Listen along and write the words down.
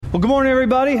Well, good morning,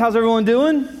 everybody. How's everyone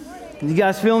doing? You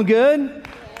guys feeling good? All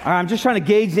right, I'm just trying to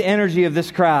gauge the energy of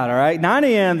this crowd, all right? 9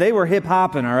 a.m., they were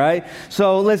hip-hopping, all right?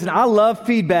 So listen, I love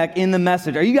feedback in the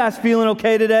message. Are you guys feeling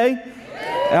okay today?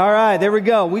 All right, there we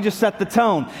go. We just set the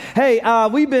tone. Hey,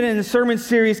 we've been in a sermon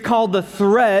series called The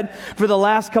Thread for the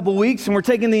last couple weeks, and we're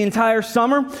taking the entire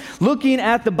summer looking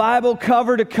at the Bible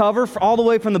cover to cover, all the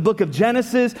way from the book of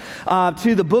Genesis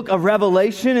to the book of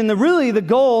Revelation. And the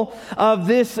goal of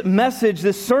this message,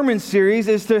 this sermon series,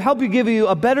 is to help give you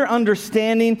a better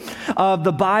understanding of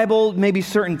the Bible, maybe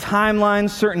certain timelines,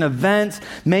 certain events,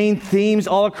 main themes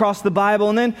all across the Bible,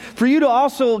 and then for you to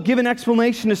also give an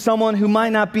explanation to someone who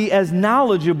might not be as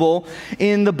knowledgeable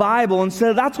in the Bible. And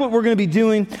so that's what we're going to be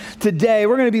doing today.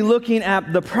 We're going to be looking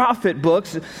at the prophet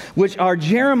books, which are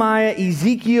Jeremiah,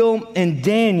 Ezekiel, and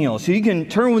Daniel. So you can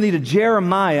turn with me to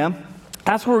Jeremiah.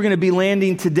 That's where we're going to be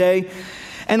landing today.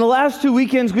 And the last 2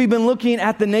 weekends, we've been looking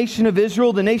at the nation of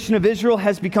Israel. The nation of Israel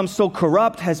has become so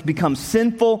corrupt, has become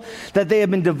sinful, that they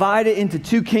have been divided into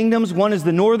two kingdoms. One is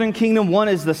the northern kingdom, one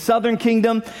is the southern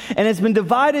kingdom. And it's been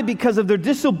divided because of their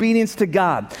disobedience to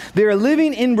God. They are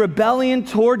living in rebellion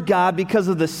toward God because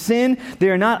of the sin. They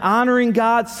are not honoring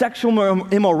God. Sexual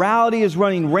immorality is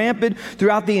running rampant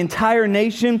throughout the entire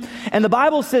nation. And the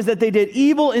Bible says that they did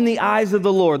evil in the eyes of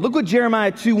the Lord. Look what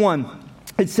Jeremiah 2:1.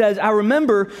 It says, I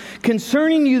remember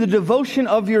concerning you the devotion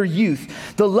of your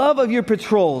youth, the love of your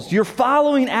patrols, your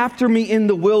following after me in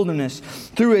the wilderness,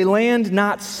 through a land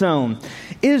not sown.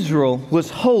 Israel was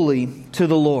holy to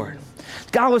the Lord.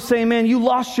 God was saying, man, you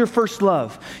lost your first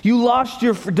love. You lost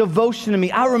your devotion to me.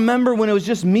 I remember when it was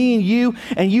just me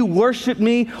and you worshiped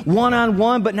me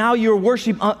one-on-one, but now you're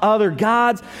worshiping other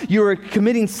gods. You're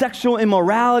committing sexual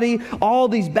immorality. All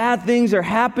these bad things are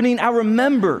happening. I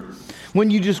remember when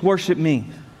you just worship me.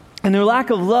 And their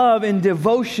lack of love and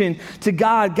devotion to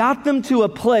God got them to a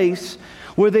place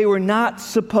where they were not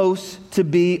supposed to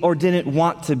be or didn't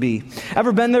want to be.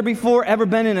 Ever been there before? Ever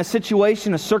been in a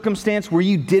situation, a circumstance where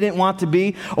you didn't want to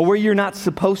be or where you're not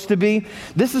supposed to be?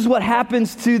 This is what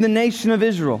happens to the nation of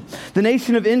Israel. The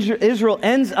nation of Israel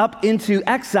ends up into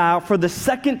exile for the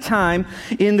second time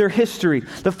in their history.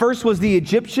 The first was the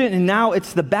Egyptian, and now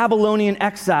it's the Babylonian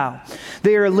exile.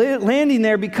 They are landing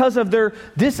there because of their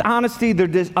dishonesty, their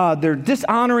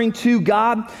dishonoring to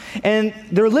God, and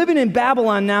they're living in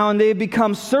Babylon now, and they have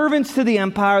become servants to the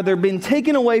empire. They're being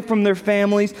taken away from their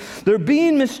families. They're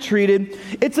being mistreated.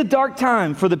 It's a dark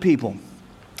time for the people.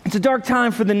 It's a dark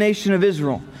time for the nation of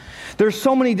Israel. There's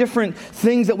so many different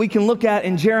things that we can look at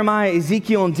in Jeremiah,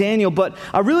 Ezekiel, and Daniel, but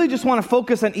I really just want to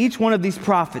focus on each one of these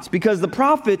prophets, because the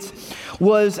prophet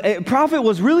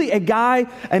was really a guy,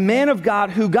 a man of God,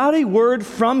 who got a word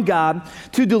from God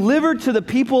to deliver to the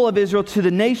people of Israel, to the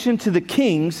nation, to the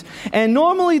kings, and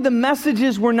normally the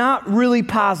messages were not really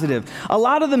positive. A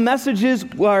lot of the messages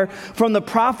were from the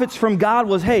prophets from God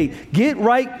was, hey, get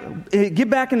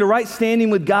back into right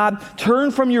standing with God, turn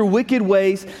from your wicked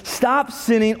ways, stop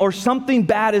sinning, or something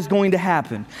bad is going to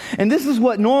happen. And this is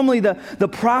what normally the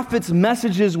prophets'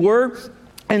 messages were.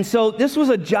 And so this was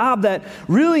a job that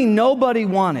really nobody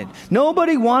wanted.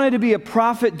 Nobody wanted to be a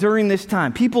prophet during this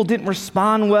time. People didn't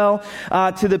respond well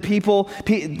to the people.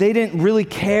 They didn't really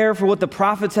care for what the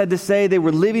prophets had to say. They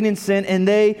were living in sin, and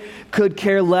they could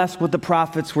care less what the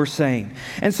prophets were saying.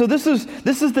 And so this is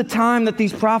the time that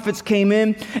these prophets came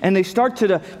in, and they start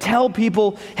to tell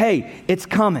people, hey, it's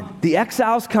coming. The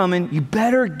exile's coming. You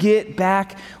better get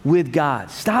back with God.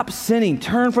 Stop sinning.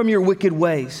 Turn from your wicked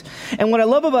ways. And what I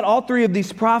love about all three of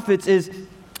these prophets is,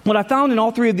 what I found in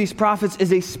all three of these prophets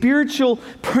is a spiritual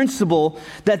principle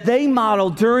that they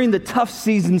modeled during the tough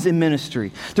seasons in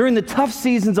ministry, during the tough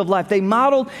seasons of life. They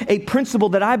modeled a principle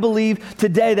that I believe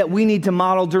today that we need to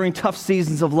model during tough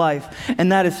seasons of life,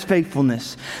 and that is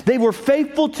faithfulness. They were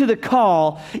faithful to the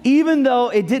call, even though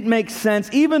it didn't make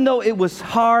sense, even though it was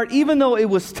hard, even though it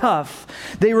was tough,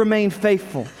 they remained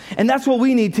faithful. And that's what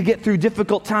we need to get through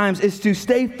difficult times, is to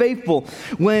stay faithful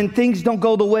when things don't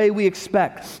go the way we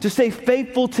expect, to stay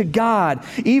faithful to God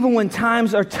even when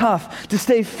times are tough, to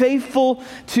stay faithful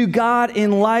to God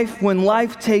in life when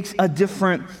life takes a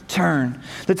different turn.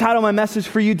 The title of my message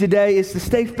for you today is to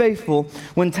stay faithful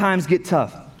when times get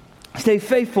tough. Stay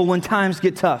faithful when times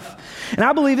get tough. And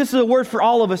I believe this is a word for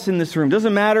all of us in this room.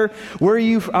 Doesn't matter where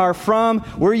you are from,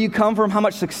 where you come from, how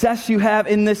much success you have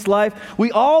in this life.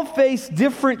 We all face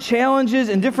different challenges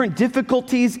and different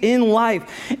difficulties in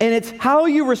life. And it's how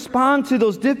you respond to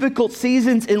those difficult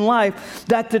seasons in life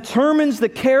that determines the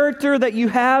character that you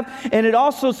have. And it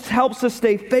also helps us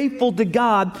stay faithful to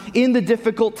God in the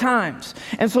difficult times.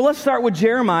 And so let's start with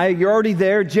Jeremiah. You're already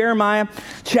there. Jeremiah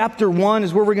chapter 1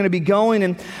 is where we're going to be going.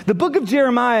 And the book of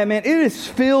Jeremiah, man, it is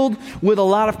filled with a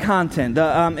lot of content.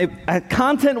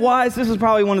 Content-wise, this is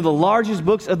probably one of the largest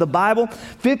books of the Bible.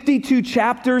 52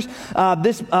 chapters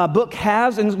this book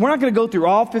has, and we're not going to go through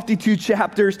all 52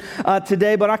 chapters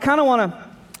today, but I kind of want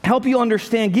to help you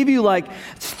understand, give you like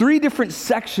 3 different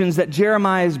sections that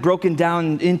Jeremiah is broken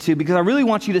down into, because I really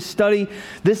want you to study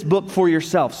this book for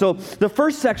yourself. So the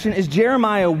first section is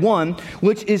Jeremiah 1,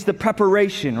 which is the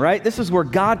preparation, right? This is where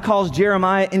God calls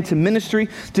Jeremiah into ministry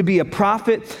to be a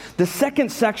prophet. The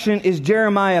second section is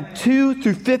Jeremiah 2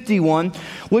 through 51,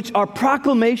 which are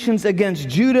proclamations against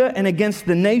Judah and against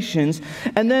the nations.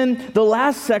 And then the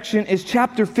last section is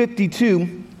chapter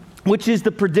 52, which is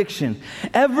the prediction.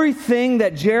 Everything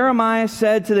that Jeremiah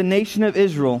said to the nation of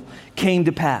Israel came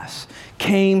to pass,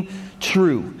 came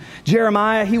true.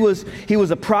 Jeremiah, he was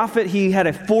a prophet. He had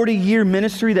a 40-year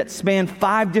ministry that spanned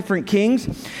 5 different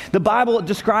kings. The Bible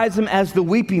describes him as the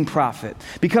weeping prophet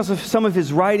because of some of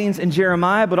his writings in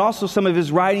Jeremiah, but also some of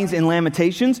his writings in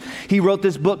Lamentations. He wrote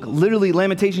this book, literally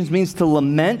Lamentations means to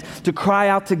lament, to cry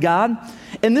out to God.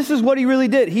 And this is what he really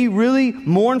did. He really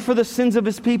mourned for the sins of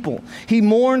his people. He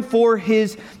mourned for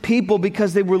his people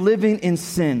because they were living in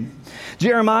sin.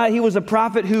 Jeremiah, he was a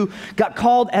prophet who got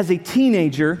called as a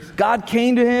teenager. God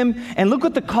came to him, and look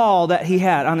at the call that he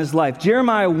had on his life.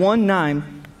 Jeremiah 1:9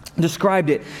 described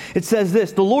it. It says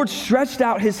this: "The Lord stretched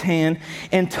out his hand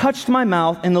and touched my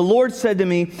mouth, and the Lord said to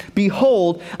me,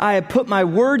 'Behold, I have put my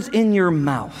words in your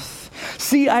mouth.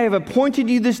 See, I have appointed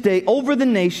you this day over the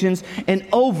nations and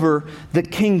over the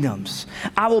kingdoms.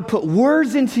 I will put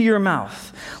words into your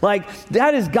mouth.'" Like,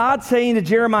 that is God saying to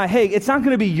Jeremiah, hey, it's not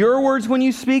going to be your words when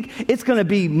you speak, it's going to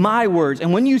be my words.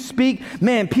 And when you speak,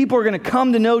 man, people are going to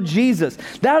come to know Jesus.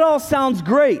 That all sounds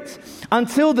great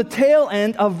until the tail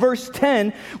end of verse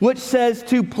 10, which says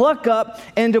to pluck up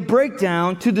and to break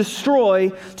down, to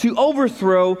destroy, to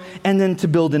overthrow, and then to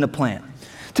build and to plant.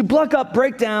 To pluck up,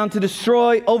 break down, to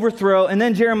destroy, overthrow, and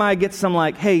then Jeremiah gets some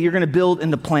like, hey, you're going to build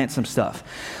and to plant some stuff.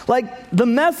 Like, the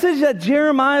message that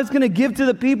Jeremiah is going to give to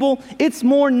the people, it's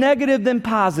more negative than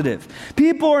positive.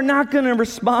 People are not going to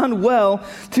respond well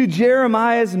to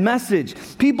Jeremiah's message.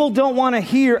 People don't want to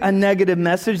hear a negative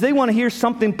message. They want to hear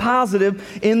something positive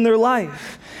in their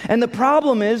life. And the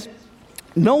problem is,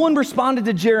 no one responded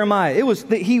to Jeremiah. It was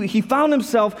he found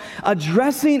himself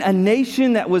addressing a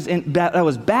nation that was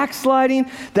backsliding,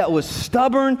 that was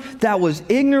stubborn, that was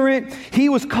ignorant. He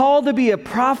was called to be a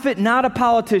prophet, not a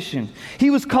politician. He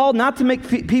was called not to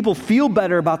make people feel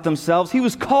better about themselves. He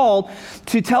was called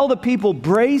to tell the people,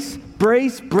 brace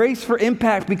for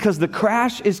impact, because the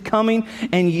crash is coming,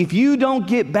 and if you don't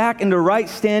get back into right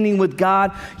standing with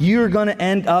God, you're going to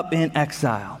end up in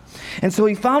exile. And so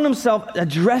he found himself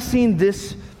addressing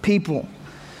this people.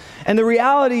 And the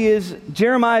reality is,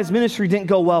 Jeremiah's ministry didn't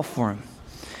go well for him.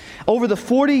 Over the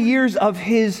 40 years of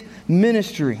his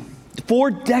ministry,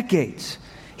 4 decades,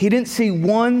 he didn't see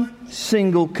one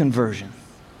single conversion.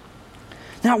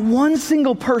 Not one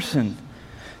single person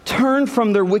turned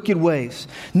from their wicked ways.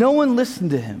 No one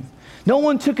listened to him. No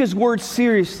one took his words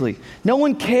seriously. No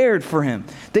one cared for him.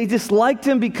 They disliked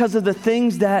him because of the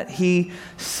things that he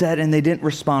said, and they didn't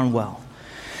respond well.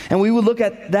 And we would look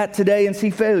at that today and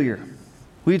see failure.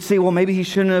 We'd say, well, maybe he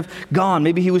shouldn't have gone.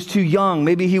 Maybe he was too young.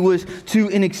 Maybe he was too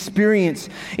inexperienced.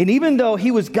 And even though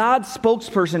he was God's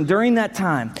spokesperson during that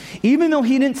time, even though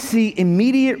he didn't see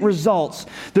immediate results,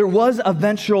 there was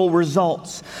eventual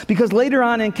results. Because later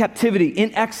on in captivity,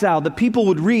 in exile, the people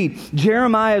would read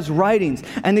Jeremiah's writings,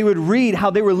 and they would read how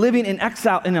they were living in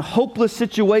exile in a hopeless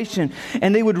situation.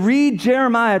 And they would read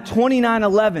Jeremiah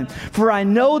 29:11, "For I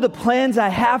know the plans I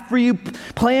have for you,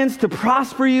 plans to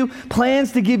prosper you,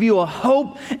 plans to give you a hope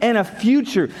and a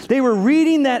future." They were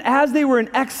reading that as they were in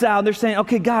exile. They're saying,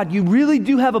 okay, God, you really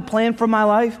do have a plan for my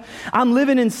life. I'm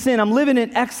living in sin. I'm living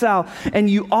in exile. And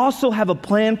you also have a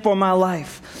plan for my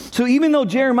life. So even though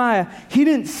Jeremiah, he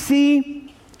didn't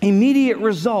see immediate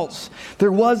results,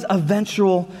 there was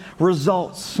eventual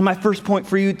results. So my first point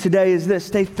for you today is this: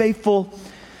 stay faithful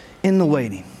in the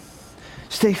waiting.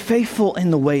 Stay faithful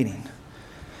in the waiting.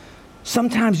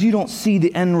 Sometimes you don't see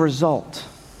the end result,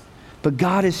 but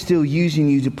God is still using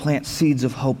you to plant seeds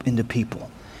of hope into people.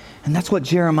 And that's what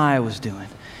Jeremiah was doing.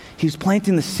 He was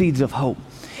planting the seeds of hope.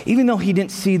 Even though he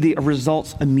didn't see the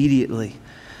results immediately,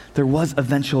 there was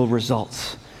eventual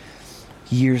results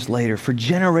years later. For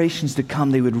generations to come,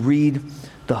 they would read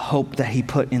the hope that he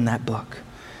put in that book.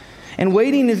 And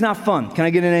waiting is not fun. Can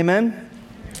I get an amen?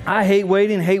 I hate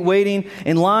waiting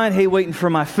in line, hate waiting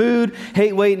for my food,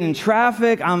 hate waiting in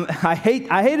traffic. I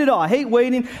hate it all. I hate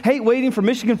waiting for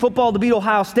Michigan football to beat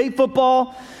Ohio State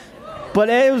football. But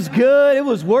it was good. It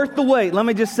was worth the wait. Let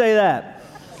me just say that.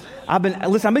 I've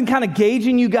been kind of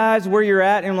gauging you guys where you're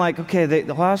at, and I'm like, okay,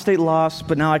 the Ohio State lost,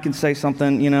 but now I can say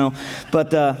something,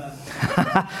 but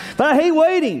but I hate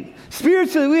waiting.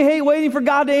 Spiritually, we hate waiting for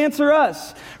God to answer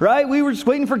us, right? We were just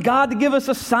waiting for God to give us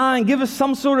a sign, give us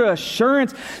some sort of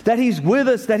assurance that He's with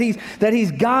us, that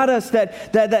He's got us,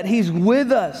 that He's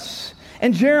with us.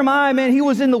 And Jeremiah, man, he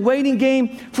was in the waiting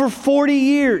game for 40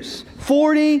 years.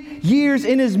 40 years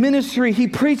in his ministry. He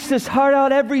preached his heart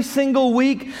out every single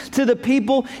week to the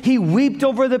people. He wept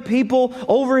over the people,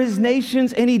 over his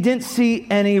nations, and he didn't see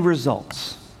any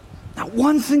results. Not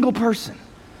one single person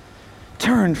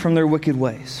turned from their wicked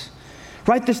ways.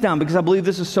 Write this down because I believe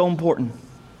this is so important.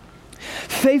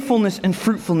 Faithfulness and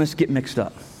fruitfulness get mixed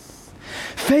up.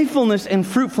 Faithfulness and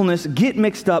fruitfulness get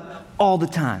mixed up all the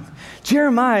time.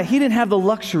 Jeremiah, he didn't have the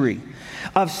luxury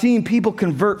of seeing people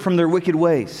convert from their wicked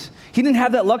ways. He didn't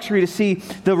have that luxury to see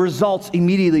the results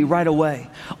immediately right away.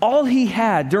 All he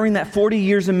had during that 40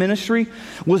 years of ministry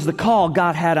was the call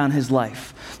God had on his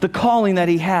life, the calling that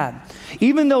he had.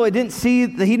 Even though he didn't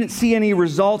see any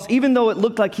results, even though it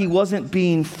looked like he wasn't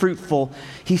being fruitful,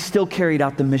 he still carried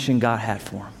out the mission God had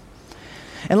for him.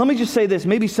 And let me just say this,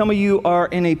 maybe some of you are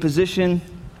in a position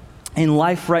in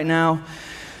life right now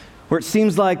where it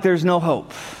seems like there's no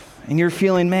hope. And you're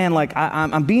feeling, man, like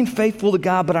I'm being faithful to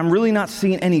God, but I'm really not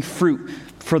seeing any fruit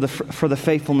for the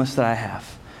faithfulness that I have.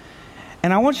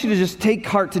 And I want you to just take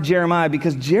heart to Jeremiah,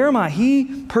 because Jeremiah,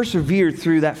 he persevered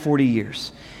through that 40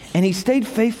 years. And he stayed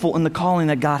faithful in the calling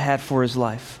that God had for his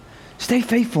life. Stay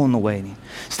faithful in the waiting.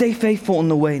 Stay faithful in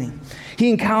the waiting. He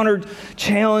encountered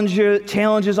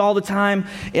challenges all the time,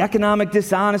 economic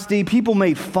dishonesty. People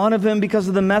made fun of him because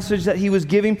of the message that he was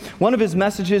giving. One of his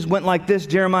messages went like this.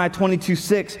 Jeremiah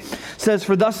 22:6 says,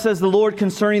 "For thus says the Lord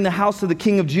concerning the house of the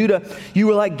king of Judah, you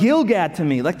were like Gilgad to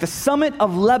me, like the summit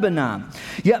of Lebanon.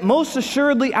 Yet most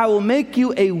assuredly I will make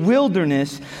you a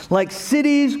wilderness, like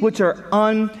cities which are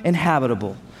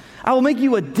uninhabitable. I will make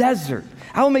you a desert.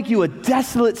 I will make you a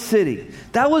desolate city."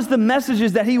 That was the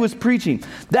messages that he was preaching.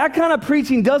 That kind of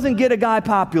preaching doesn't get a guy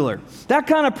popular. That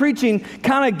kind of preaching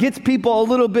kind of gets people a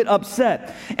little bit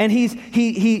upset. And he's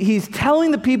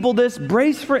telling the people this: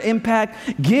 brace for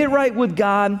impact, get right with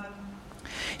God.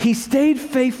 He stayed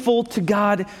faithful to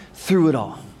God through it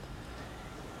all.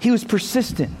 He was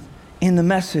persistent in the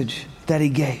message that he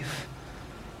gave.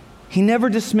 He never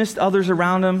dismissed others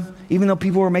around him, even though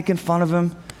people were making fun of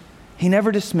him. He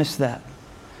never dismissed that.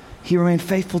 He remained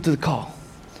faithful to the call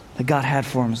that God had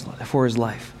for his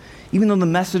life. Even though the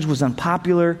message was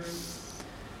unpopular,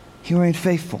 he remained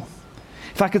faithful.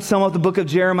 If I could sum up the book of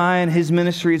Jeremiah and his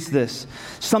ministry, it's this: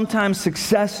 sometimes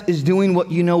success is doing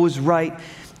what you know is right,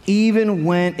 even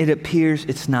when it appears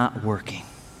it's not working.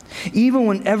 Even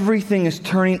when everything is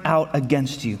turning out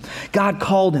against you. God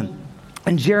called him.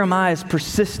 And Jeremiah's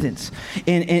persistence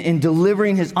in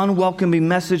delivering his unwelcoming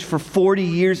message for 40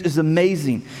 years is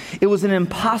amazing. It was an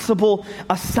impossible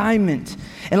assignment.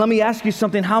 And let me ask you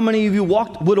something. How many of you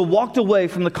would have walked away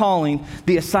from the calling,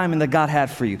 the assignment that God had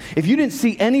for you? If you didn't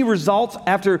see any results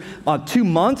after 2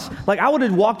 months, like I would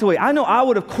have walked away. I know I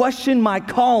would have questioned my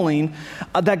calling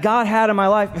that God had in my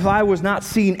life if I was not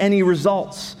seeing any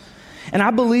results. And I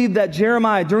believe that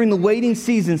Jeremiah, during the waiting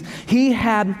seasons, he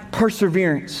had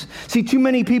perseverance. See, too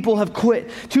many people have quit.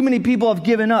 Too many people have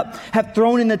given up, have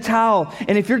thrown in the towel.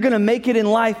 And if you're going to make it in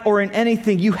life or in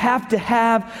anything, you have to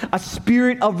have a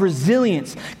spirit of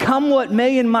resilience. Come what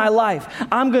may in my life,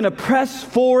 I'm going to press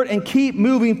forward and keep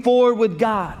moving forward with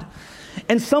God.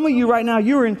 And some of you right now,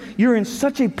 you're in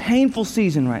such a painful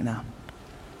season right now.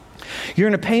 You're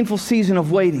in a painful season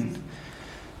of waiting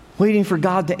for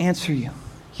God to answer you.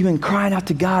 You've been crying out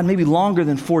to God maybe longer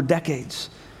than 4 decades.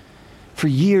 For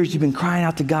years, you've been crying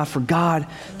out to God for God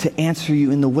to answer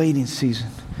you in the waiting season.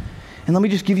 And let me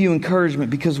just give you encouragement,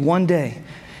 because one day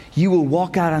you will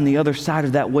walk out on the other side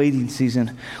of that waiting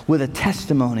season with a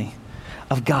testimony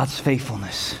of God's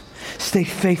faithfulness. Stay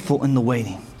faithful in the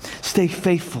waiting. Stay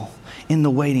faithful in the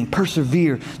waiting.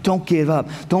 Persevere. Don't give up.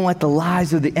 Don't let the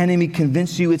lies of the enemy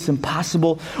convince you it's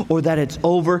impossible or that it's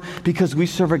over, because we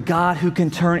serve a God who can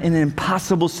turn an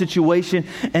impossible situation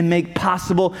and make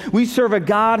possible. We serve a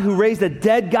God who raised a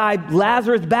dead guy,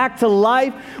 Lazarus, back to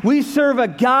life. We serve a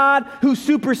God who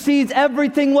supersedes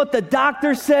everything what the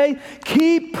doctors say.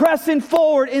 Keep pressing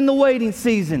forward in the waiting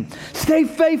season. Stay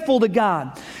faithful to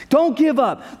God. Don't give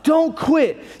up. Don't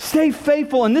quit. Stay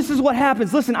faithful. And this is what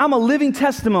happens. Listen, I'm a living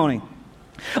testimony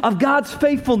of God's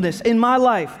faithfulness in my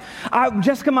life.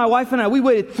 Jessica, my wife, and I, we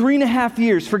waited 3.5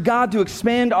 years for God to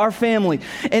expand our family.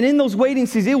 And in those waiting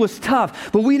seasons, it was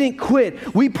tough, but we didn't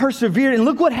quit. We persevered. And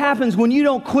look what happens when you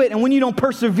don't quit and when you don't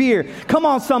persevere. Come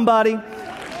on, somebody.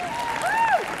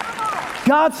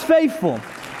 God's faithful.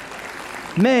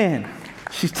 Man,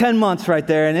 she's 10 months right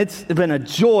there, and it's been a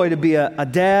joy to be a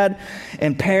dad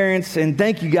and parents, and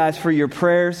thank you guys for your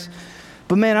prayers.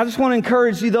 But man, I just want to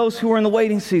encourage you, those who are in the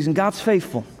waiting season, God's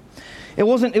faithful. It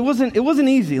wasn't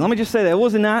easy. Let me just say that. It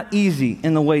was not easy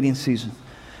in the waiting season.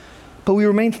 But we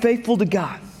remained faithful to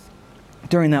God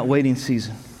during that waiting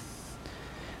season.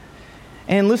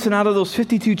 And listen, out of those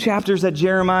 52 chapters that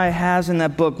Jeremiah has in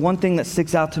that book, one thing that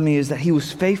sticks out to me is that he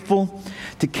was faithful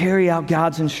to carry out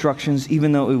God's instructions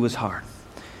even though it was hard,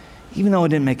 even though it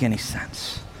didn't make any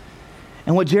sense.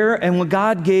 And what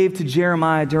God gave to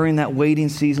Jeremiah during that waiting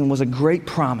season was a great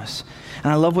promise.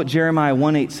 And I love what Jeremiah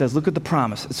 1:8 says. Look at the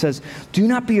promise. It says, "Do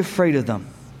not be afraid of them,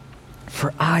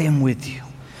 for I am with you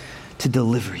to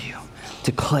deliver you,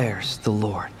 declares the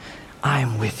Lord." I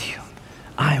am with you.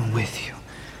 I am with you.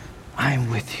 I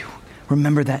am with you.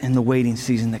 Remember that in the waiting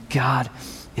season, that God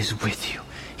is with you.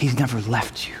 He's never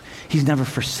left you. He's never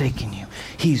forsaken you.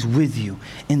 He's with you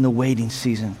in the waiting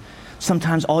season.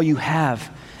 Sometimes all you have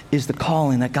is the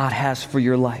calling that God has for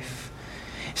your life.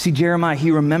 See, Jeremiah,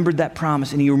 he remembered that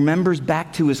promise, and he remembers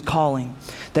back to his calling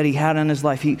that he had on his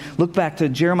life. He looked back to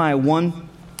Jeremiah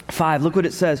 1:5. Look what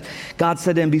it says. God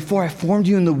said to him, "Before I formed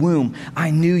you in the womb,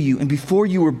 I knew you. And before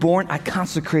you were born, I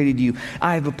consecrated you.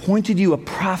 I have appointed you a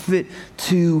prophet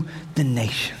to the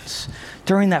nations."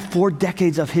 During that 4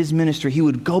 decades of his ministry, he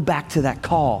would go back to that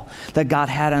call that God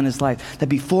had on his life. That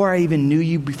before I even knew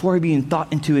you, before I even thought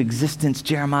into existence,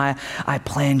 Jeremiah, I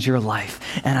planned your life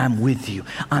and I'm with you.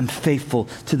 I'm faithful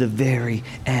to the very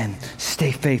end.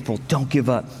 Stay faithful. Don't give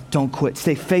up. Don't quit.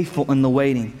 Stay faithful in the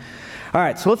waiting. All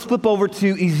right, so let's flip over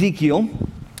to Ezekiel.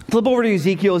 Flip over to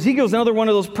Ezekiel. Ezekiel's another one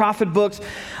of those prophet books.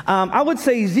 I would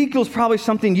say Ezekiel's probably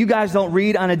something you guys don't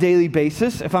read on a daily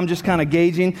basis, if I'm just kind of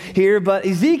gauging here. But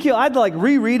Ezekiel, I'd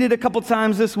reread it a couple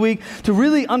times this week to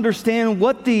really understand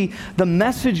what the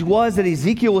message was that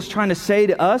Ezekiel was trying to say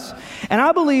to us. And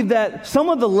I believe that some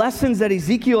of the lessons that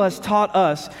Ezekiel has taught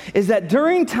us is that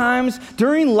during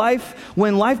life,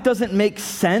 when life doesn't make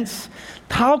sense,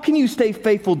 how can you stay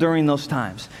faithful during those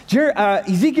times?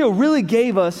 Ezekiel really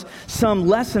gave us some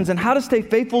lessons on how to stay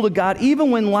faithful to God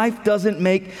even when life doesn't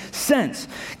make sense.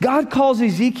 God calls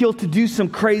Ezekiel to do some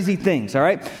crazy things, all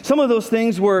right? Some of those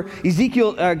things were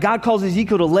God calls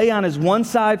Ezekiel to lay on his one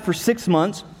side for 6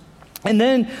 months and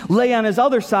then lay on his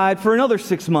other side for another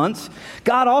 6 months.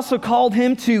 God also called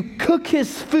him to cook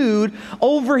his food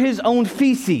over his own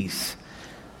feces.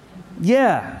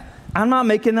 Yeah, I'm not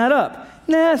making that up.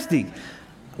 Nasty.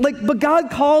 But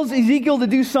God calls Ezekiel to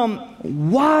do some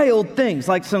wild things,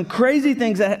 like some crazy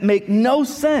things that make no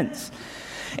sense.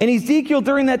 And Ezekiel,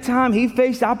 during that time, he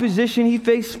faced opposition. He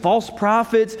faced false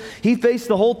prophets. He faced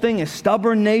the whole thing, a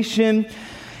stubborn nation.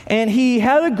 And he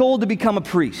had a goal to become a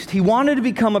priest. He wanted to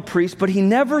become a priest, but he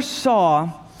never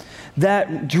saw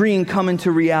that dream come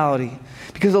into reality.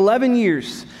 Because 11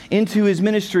 years into his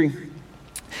ministry,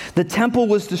 the temple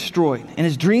was destroyed, and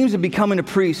his dreams of becoming a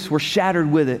priest were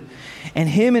shattered with it. And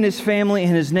him and his family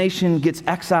and his nation gets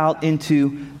exiled into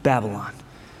Babylon.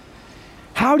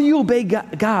 How do you obey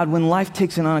God when life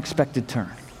takes an unexpected turn?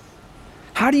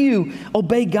 How do you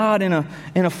obey God in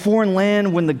a foreign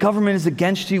land when the government is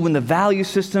against you, when the value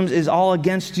systems is all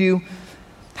against you?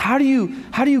 How do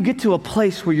you get to a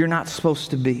place where you're not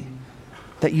supposed to be,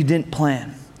 that you didn't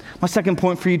plan? My second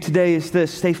point for you today is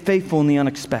this: stay faithful in the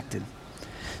unexpected.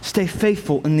 Stay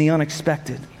faithful in the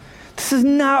unexpected. This is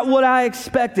not what I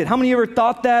expected. How many of you ever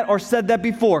thought that or said that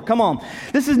before? Come on.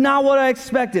 This is not what I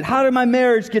expected. How did my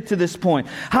marriage get to this point?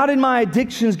 How did my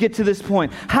addictions get to this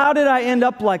point? How did I end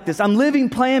up like this? I'm living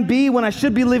plan B when I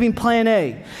should be living plan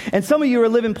A. And some of you are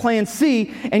living plan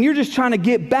C, and you're just trying to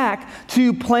get back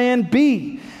to plan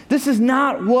B. This is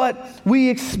not what we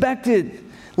expected.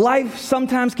 Life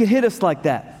sometimes can hit us like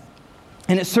that.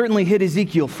 And it certainly hit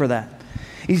Ezekiel for that.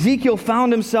 Ezekiel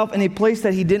found himself in a place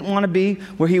that he didn't want to be,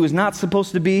 where he was not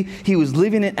supposed to be. He was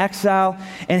living in exile,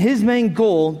 and his main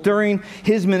goal during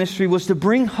his ministry was to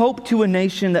bring hope to a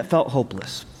nation that felt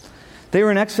hopeless. They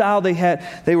were in exile.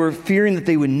 They were fearing that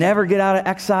they would never get out of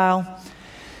exile,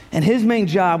 and his main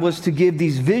job was to give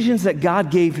these visions that God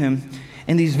gave him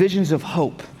and these visions of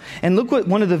hope. And look what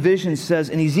one of the visions says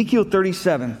in Ezekiel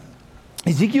 37.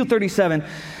 Ezekiel 37,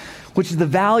 which is the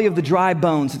valley of the dry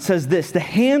bones. It says this: "The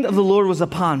hand of the Lord was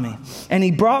upon me, and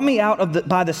he brought me out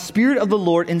by the Spirit of the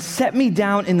Lord and set me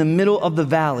down in the middle of the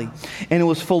valley, and it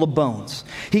was full of bones.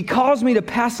 He caused me to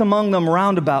pass among them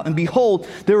round about, and behold,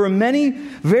 there were many,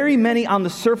 very many on the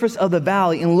surface of the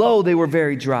valley, and lo, they were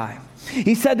very dry.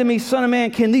 He said to me, Son of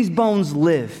man, can these bones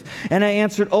live? And I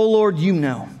answered, O Lord, you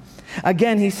know.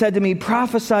 Again, he said to me,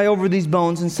 prophesy over these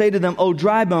bones and say to them, O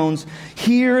dry bones,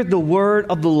 hear the word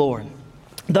of the Lord.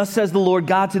 Thus says the Lord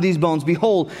God to these bones,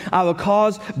 behold, I will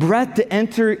cause breath to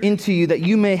enter into you that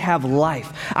you may have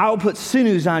life. I will put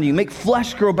sinews on you, make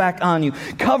flesh grow back on you,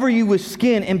 cover you with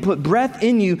skin and put breath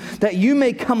in you that you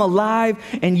may come alive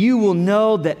and you will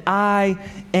know that I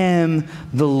am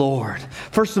the Lord.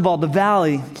 First of all, the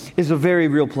valley is a very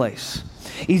real place.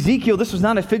 Ezekiel, this was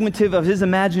not a figment of his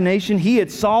imagination. He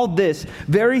had saw this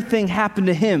very thing happen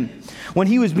to him when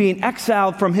he was being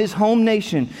exiled from his home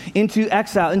nation into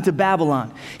exile, into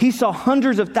Babylon. He saw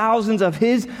hundreds of thousands of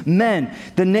his men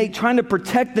trying to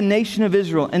protect the nation of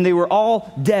Israel, and they were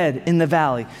all dead in the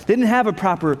valley. They didn't have a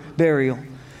proper burial.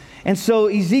 And so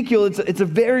Ezekiel, it's a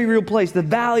very real place. The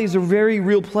valley is a very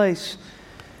real place.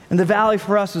 And the valley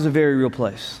for us is a very real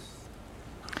place.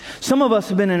 Some of us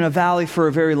have been in a valley for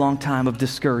a very long time of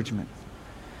discouragement.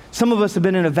 Some of us have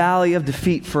been in a valley of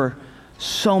defeat for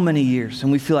so many years,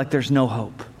 and we feel like there's no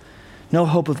hope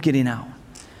of getting out.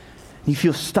 You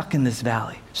feel stuck in this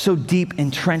valley, so deep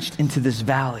entrenched into this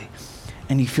valley,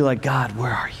 and you feel like, God,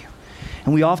 where are you?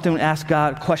 And we often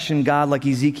question God like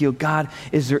Ezekiel, God,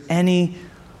 is there any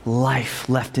life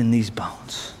left in these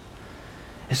bones?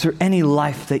 Is there any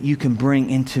life that you can bring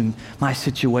into my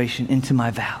situation, into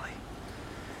my valley?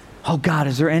 Oh God,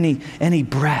 is there any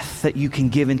breath that you can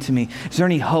give into me? Is there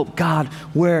any hope? God,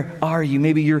 where are you?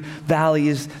 Maybe your valley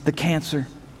is the cancer.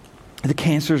 The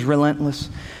cancer is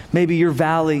relentless. Maybe your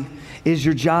valley is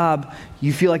your job.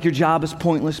 You feel like your job is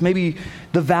pointless. Maybe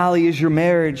the valley is your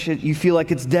marriage. You feel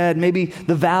like it's dead. Maybe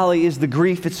the valley is the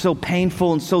grief. It's so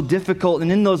painful and so difficult.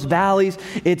 And in those valleys,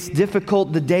 it's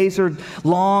difficult. The days are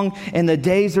long and the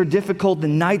days are difficult. The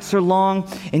nights are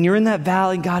long. And you're in that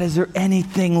valley. God, is there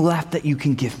anything left that you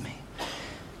can give me?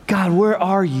 God, where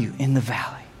are you in the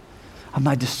valley of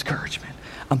my discouragement,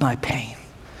 of my pain?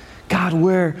 God,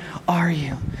 where are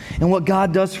you? And what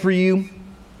God does for you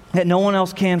that no one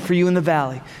else can for you in the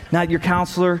valley, not your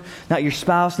counselor, not your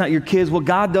spouse, not your kids. What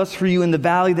God does for you in the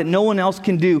valley that no one else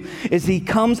can do is he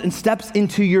comes and steps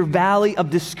into your valley of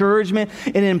discouragement,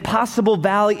 an impossible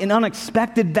valley, an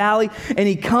unexpected valley, and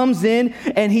he comes in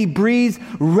and he breathes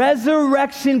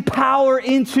resurrection power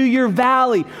into your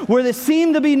valley. Where there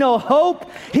seemed to be no hope,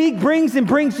 he brings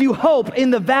you hope in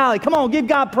the valley. Come on, give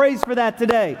God praise for that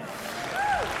today.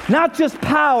 Not just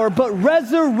power, but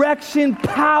resurrection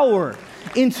power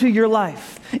into your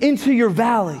life, into your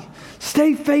valley.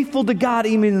 Stay faithful to God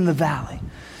even in the valley.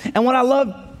 And what I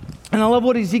love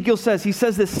what Ezekiel says. He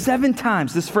says this 7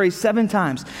 times, this phrase 7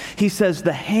 times. He says,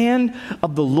 the hand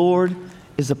of the Lord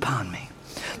is upon me.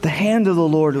 The hand of the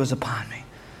Lord was upon me.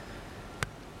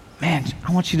 Man,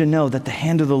 I want you to know that the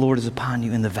hand of the Lord is upon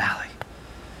you in the valley.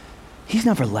 He's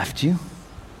never left you.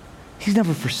 He's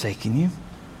never forsaken you.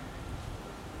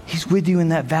 He's with you in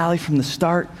that valley from the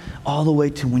start all the way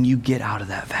to when you get out of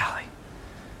that valley.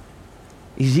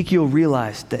 Ezekiel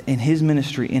realized that in his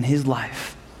ministry, in his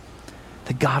life,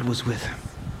 that God was with him.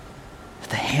 That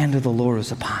the hand of the Lord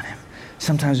was upon him.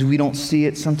 Sometimes we don't see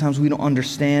it. Sometimes we don't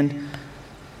understand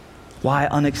why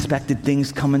unexpected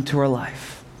things come into our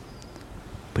life.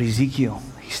 But Ezekiel,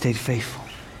 he stayed faithful,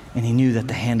 and he knew that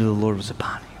the hand of the Lord was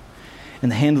upon you.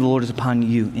 And the hand of the Lord is upon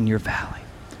you in your valley.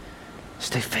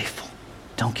 Stay faithful.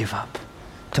 Don't give up.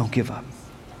 Don't give up.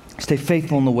 Stay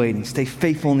faithful in the waiting. Stay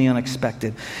faithful in the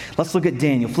unexpected. Let's look at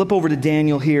Daniel. Flip over to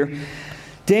Daniel here.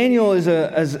 Daniel is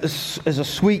a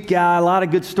sweet guy. A lot of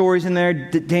good stories in there.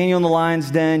 Daniel in the lion's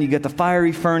den. You get the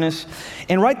fiery furnace.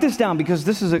 And write this down because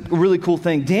this is a really cool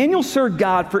thing. Daniel served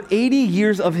God for 80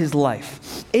 years of his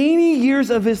life. 80 years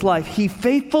of his life, he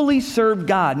faithfully served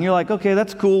God. And you're like, okay,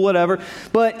 that's cool, whatever.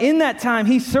 But in that time,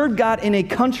 he served God in a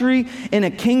country, in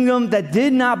a kingdom that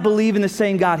did not believe in the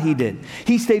same God he did.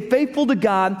 He stayed faithful to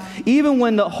God even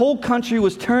when the whole country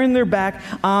was turning their back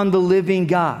on the living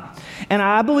God. And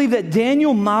I believe that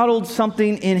Daniel modeled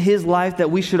something in his life that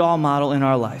we should all model in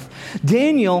our life.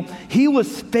 Daniel, he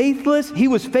was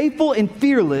faithful and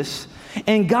fearless,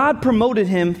 and God promoted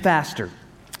him faster.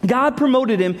 God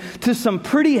promoted him to some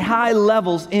pretty high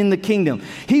levels in the kingdom.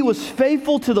 He was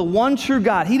faithful to the one true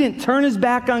God. He didn't turn his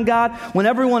back on God when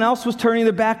everyone else was turning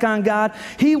their back on God.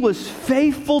 He was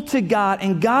faithful to God,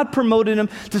 and God promoted him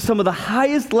to some of the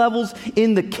highest levels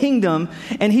in the kingdom,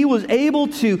 and he was able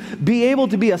to be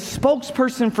a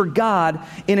spokesperson for God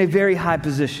in a very high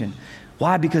position.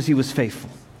 Why? Because he was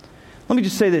faithful. Let me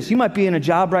just say this. You might be in a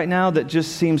job right now that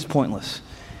just seems pointless.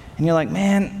 And you're like,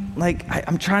 man,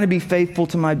 I'm trying to be faithful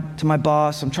to my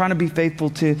boss. I'm trying to be faithful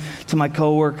to my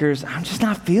coworkers. I'm just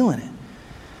not feeling it.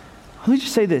 Let me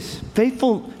just say this.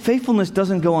 Faithfulness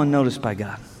doesn't go unnoticed by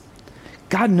God.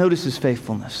 God notices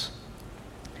faithfulness.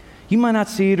 You might not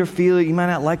see it or feel it. You might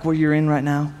not like where you're in right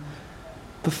now.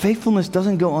 But faithfulness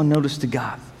doesn't go unnoticed to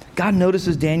God. God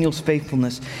notices Daniel's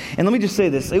faithfulness. And let me just say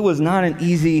this. It was not an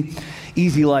easy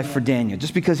life for Daniel.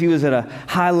 Just because he was at a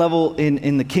high level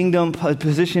in the kingdom,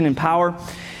 position and power,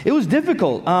 it was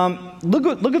difficult. Look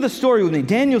at the story with me.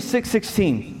 Daniel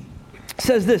 6:16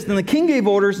 says this. Then the king gave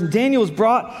orders, and Daniel was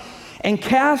brought and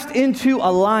cast into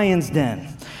a lion's den.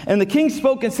 And the king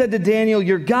spoke and said to Daniel,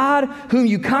 your God, whom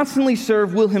you constantly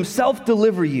serve, will himself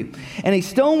deliver you. And a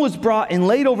stone was brought and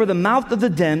laid over the mouth of the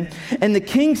den, and the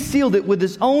king sealed it with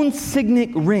his own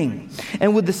signet ring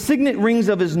and with the signet rings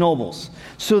of his nobles,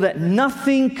 so that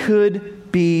nothing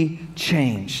could be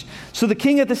changed. So the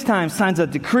king at this time signs a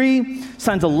decree,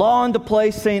 signs a law into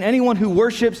place saying anyone who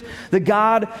worships the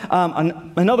God,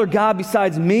 another God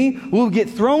besides me, will get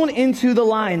thrown into the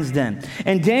lion's den.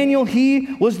 And Daniel,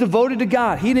 he was devoted to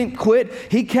God. He didn't quit.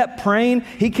 He kept praying.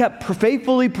 He kept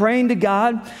faithfully praying to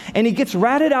God. And he gets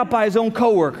ratted out by his own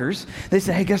coworkers. They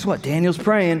say, hey, guess what? Daniel's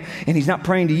praying, and he's not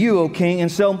praying to you, O king.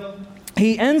 And so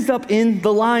he ends up in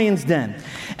the lion's den.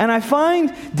 And I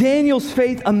find Daniel's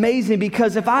faith amazing,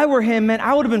 because if I were him, man,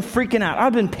 I would have been freaking out.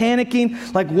 I've been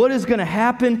panicking, like what is going to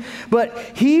happen? But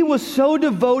he was so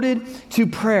devoted to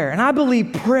prayer. And I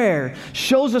believe prayer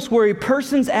shows us where a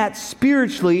person's at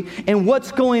spiritually and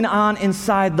what's going on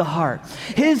inside the heart.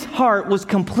 His heart was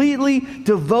completely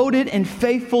devoted and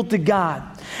faithful to God.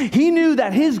 He knew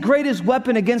that his greatest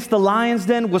weapon against the lion's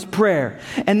den was prayer.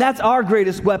 And that's our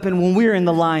greatest weapon when we're in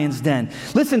the lion's den.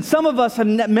 Listen, some of us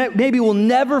maybe will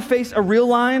never face a real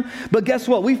lion, but guess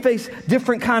what? We face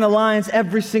different kind of lions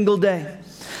every single day.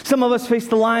 Some of us face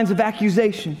the lions of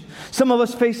accusation. Some of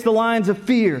us face the lions of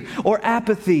fear or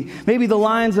apathy, maybe the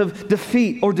lions of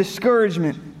defeat or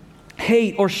discouragement,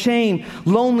 hate or shame,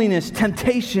 loneliness,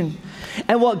 temptation.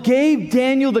 And what gave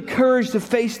Daniel the courage to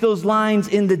face those lions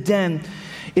in the den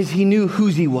is he knew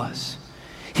whose he was.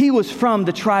 He was from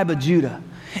the tribe of Judah.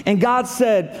 And God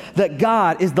said that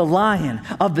God is the Lion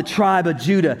of the tribe of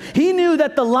Judah. He knew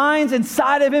that the lions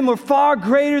inside of him were far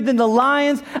greater than the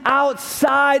lions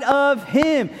outside of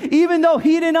him. Even though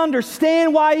he didn't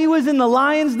understand why he was in the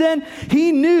lion's den,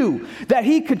 he knew that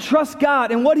he could trust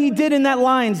God. And what he did in that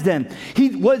lion's den,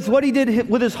 was what he did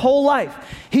with his whole life.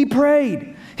 He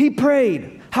prayed. He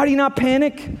prayed. How do you not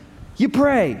panic? You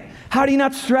pray. How do you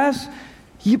not stress?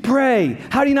 You pray.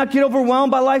 How do you not get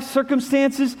overwhelmed by life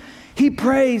circumstances? He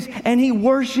prays and he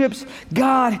worships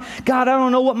God. God, I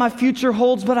don't know what my future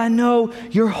holds, but I know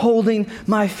you're holding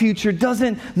my future.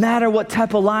 Doesn't matter what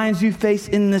type of lions you face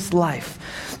in this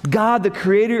life. God, the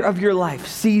creator of your life,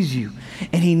 sees you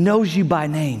and he knows you by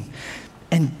name.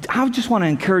 And I just want to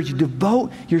encourage you,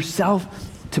 devote yourself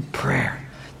to prayer.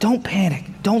 Don't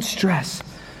panic. Don't stress.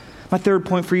 My third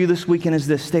point for you this weekend is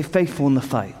this: stay faithful in the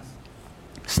fight.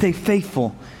 Stay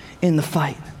faithful in the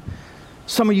fight.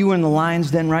 Some of you are in the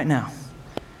lion's den right now,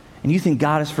 and you think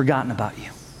God has forgotten about you.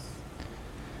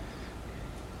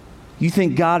 You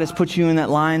think God has put you in that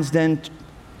lion's den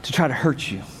to try to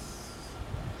hurt you.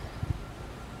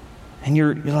 And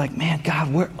you're like, man,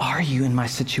 God, where are you in my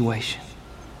situation?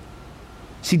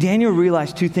 See, Daniel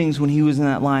realized two things when he was in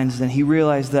that lion's den. He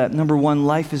realized that, number one,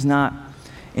 life is not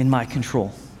in my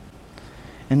control.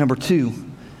 And number two,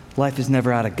 life is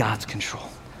never out of God's control.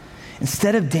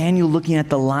 Instead of Daniel looking at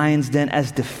the lion's den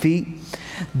as defeat,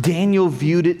 Daniel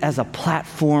viewed it as a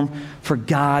platform for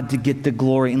God to get the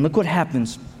glory. And look what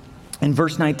happens in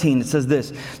verse 19. It says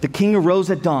this: the king arose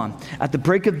at dawn, at the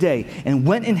break of day, and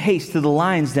went in haste to the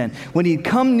lion's den. When he had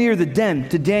come near the den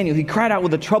to Daniel, he cried out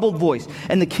with a troubled voice.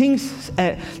 And the king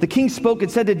spoke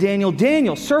and said to Daniel,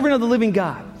 Daniel, servant of the living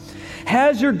God,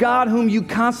 has your God, whom you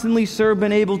constantly serve,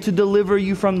 been able to deliver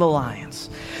you from the lions?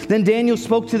 Then Daniel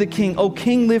spoke to the king, O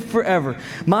king, live forever.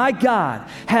 My God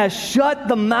has shut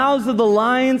the mouths of the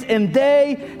lions, and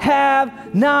they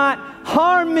have not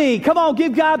harmed me. Come on,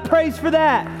 give God praise for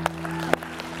that.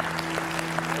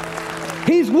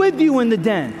 He's with you in the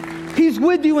den. He's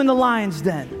with you in the lion's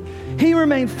den. He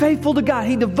remained faithful to God.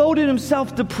 He devoted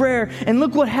himself to prayer. And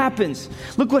look what happens.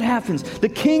 Look what happens. The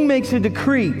king makes a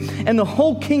decree, and the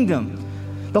whole kingdom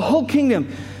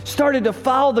started to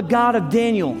follow the God of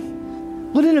Daniel.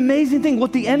 What an amazing thing.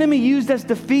 What the enemy used as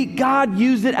defeat, God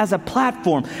used it as a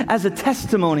platform, as a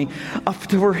testimony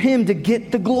for him to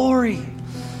get the glory.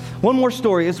 One more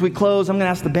story as we close. I'm going to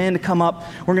ask the band to come up.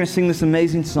 We're going to sing this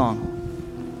amazing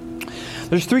song.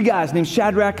 There's three guys named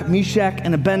Shadrach, Meshach,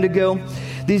 and Abednego.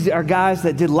 These are guys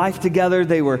that did life together.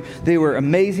 They were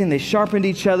amazing. They sharpened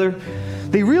each other.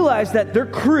 They realized that their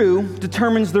crew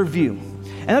determines their view.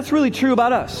 And that's really true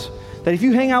about us. That if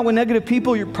you hang out with negative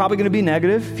people, you're probably going to be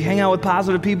negative. If you hang out with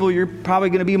positive people, you're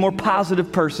probably going to be a more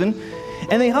positive person.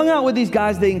 And they hung out with these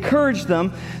guys. They encouraged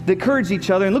them. They encouraged each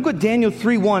other. And look what Daniel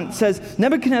 3:1 says.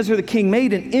 Nebuchadnezzar the king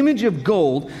made an image of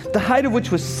gold, the height of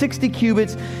which was 60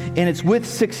 cubits, and its width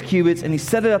 6 cubits. And he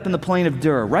set it up in the plain of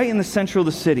Dura, right in the center of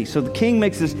the city. So the king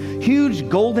makes this huge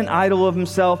golden idol of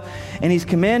himself, and he's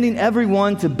commanding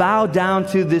everyone to bow down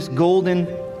to this golden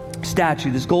statue,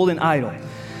 this golden idol.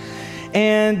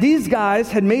 And these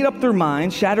guys had made up their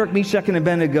minds, Shadrach, Meshach, and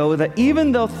Abednego, that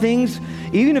even if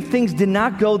things did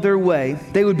not go their way,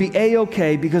 they would be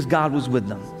A-okay because God was with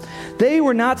them. They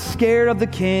were not scared of the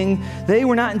king. They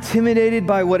were not intimidated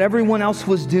by what everyone else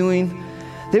was doing.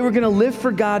 They were going to live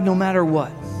for God no matter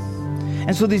what.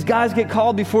 And so these guys get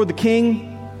called before the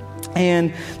king,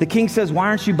 and the king says, why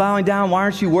aren't you bowing down? Why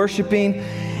aren't you worshiping?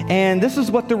 And this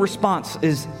is what the response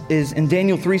is in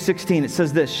Daniel 3:16. It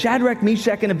says this, Shadrach,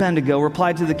 Meshach, and Abednego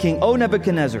replied to the king, O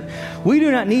Nebuchadnezzar, we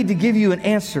do not need to give you an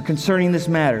answer concerning this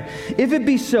matter. If it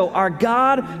be so, our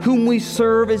God whom we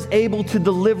serve is able to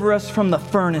deliver us from the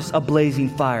furnace of blazing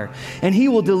fire, and he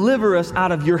will deliver us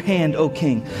out of your hand, O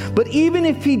king. But even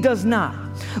if he does not,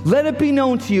 let it be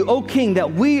known to you, O king,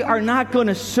 that we are not going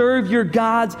to serve your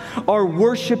gods or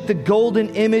worship the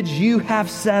golden image you have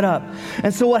set up.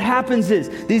 And so what happens is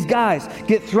these guys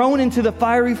get thrown into the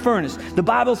fiery furnace. The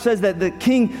Bible says that the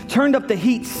king turned up the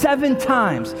heat 7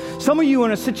 times. Some of you are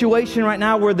in a situation right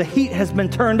now where the heat has been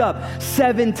turned up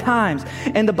 7 times.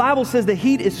 And the Bible says the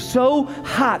heat is so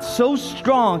hot, so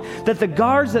strong, that the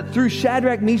guards that threw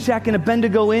Shadrach, Meshach, and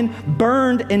Abednego in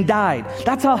burned and died.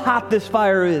 That's how hot this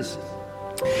fire is.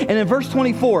 And in verse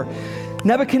 24,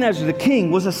 Nebuchadnezzar, the king,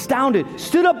 was astounded,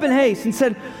 stood up in haste and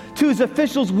said to his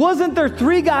officials, wasn't there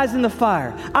 3 guys in the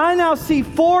fire? I now see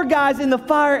 4 guys in the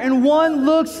fire, and one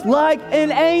looks like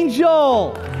an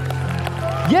angel.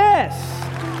 Yes.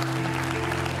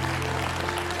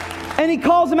 And he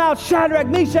calls them out, Shadrach,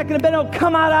 Meshach, and Abednego,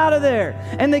 come out of there.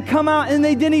 And they come out, and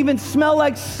they didn't even smell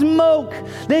like smoke.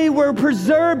 They were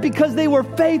preserved because they were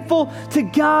faithful to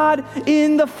God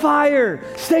in the fire.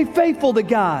 Stay faithful to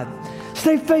God.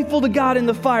 Stay faithful to God in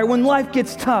the fire when life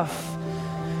gets tough.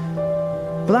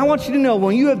 But I want you to know,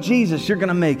 when you have Jesus, you're going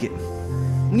to make it.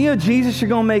 When you have Jesus, you're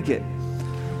going to make it.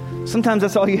 Sometimes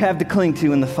that's all you have to cling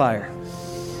to in the fire,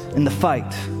 in the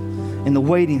fight, in the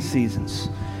waiting seasons,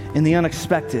 in the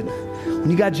unexpected. When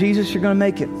you got Jesus, you're going to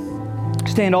make it.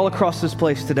 Stand all across this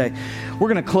place today.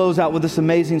 We're going to close out with this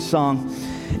amazing song.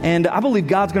 And I believe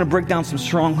God's going to break down some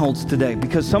strongholds today,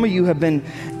 because some of you have been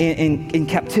in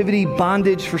captivity,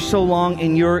 bondage for so long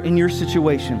in your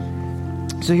situation.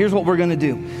 So here's what we're going to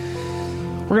do.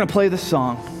 We're going to play this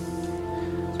song.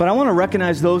 But I want to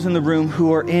recognize those in the room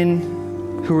who are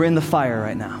in the fire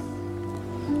right now,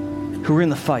 who are in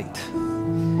the fight.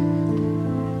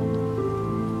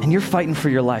 And you're fighting for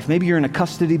your life. Maybe you're in a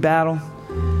custody battle.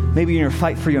 Maybe you're in a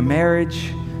fight for your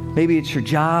marriage. Maybe it's your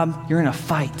job. You're in a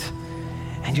fight.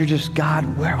 And you're just, God,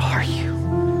 where are you?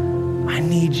 I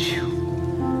need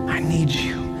you. I need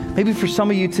you. Maybe for some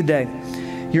of you today,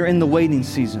 you're in the waiting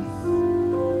season.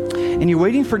 And you're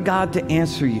waiting for God to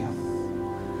answer you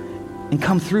and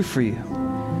come through for you.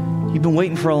 You've been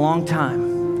waiting for a long time.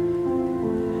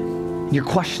 And you're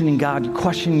questioning God. You're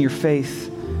questioning your faith.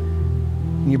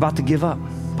 And you're about to give up.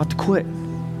 About to quit.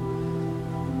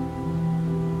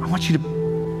 I want you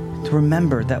to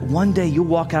remember that one day you'll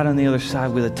walk out on the other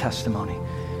side with a testimony.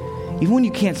 Even when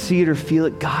you can't see it or feel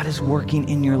it, God is working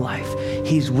in your life.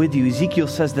 He's with you. Ezekiel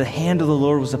says the hand of the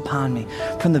Lord was upon me.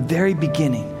 From the very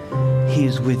beginning, He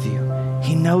is with you.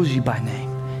 He knows you by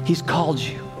name. He's called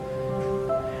you.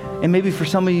 And maybe for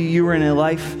some of you, you are in a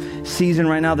life season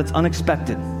right now that's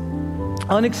unexpected.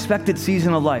 Unexpected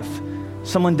season of life.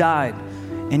 Someone died.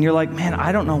 And you're like, man,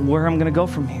 I don't know where I'm going to go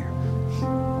from here.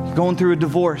 You're going through a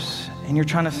divorce, and you're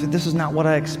trying to say, this is not what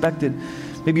I expected.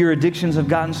 Maybe your addictions have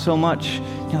gotten so much.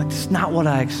 You're like, this is not what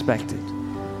I expected.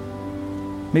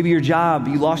 Maybe your job,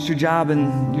 you lost your job,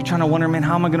 and you're trying to wonder, man,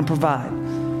 how am I going to provide?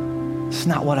 This is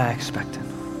not what I expected.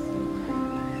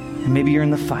 And maybe you're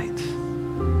in the fight.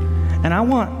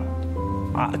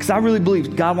 And because I really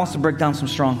believe God wants to break down some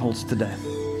strongholds today.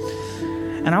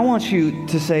 And I want you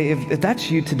to say, if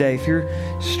that's you today, if you're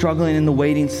struggling in the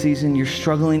waiting season, you're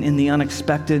struggling in the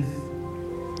unexpected,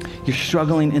 you're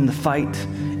struggling in the fight,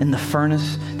 in the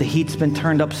furnace, the heat's been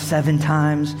turned up 7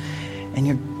 times, and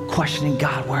you're questioning,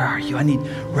 God, where are you? I need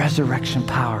resurrection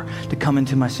power to come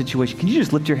into my situation. Can you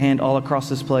just lift your hand all across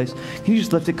this place? Can you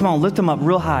just lift it? Come on, lift them up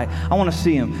real high. I want to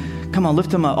see them. Come on, lift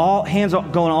them up. All hands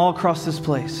going all across this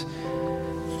place.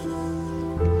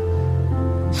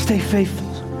 Stay faithful.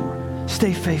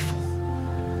 Stay faithful.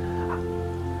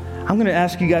 I'm going to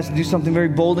ask you guys to do something very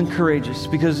bold and courageous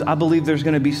because I believe there's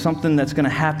going to be something that's going to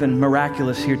happen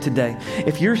miraculous here today.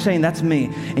 If you're saying that's me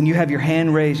and you have your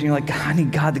hand raised and you're like, I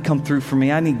need God to come through for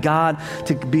me. I need God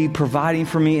to be providing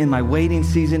for me in my waiting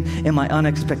season, in my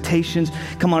unexpectations.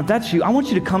 Come on, if that's you, I want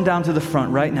you to come down to the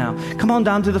front right now. Come on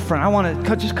down to the front. I want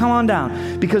to just come on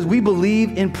down because we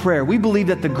believe in prayer. We believe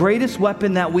that the greatest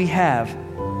weapon that we have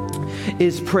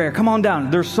is prayer. Come on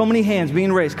down. There's so many hands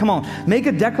being raised. Come on. Make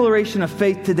a declaration of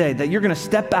faith today that you're going to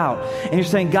step out and you're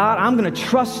saying, God, I'm going to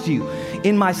trust you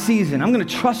in my season. I'm going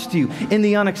to trust you in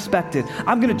the unexpected.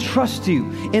 I'm going to trust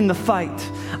you in the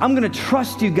fight. I'm going to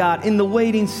trust you, God, in the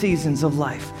waiting seasons of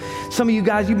life. Some of you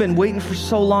guys, you've been waiting for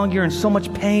so long. You're in so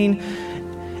much pain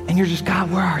and you're just,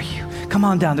 God, where are you? Come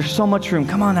on down. There's so much room.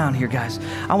 Come on down here, guys.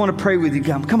 I want to pray with you.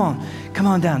 Come on. Come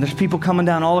on down. There's people coming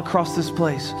down all across this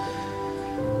place.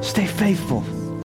 Stay faithful.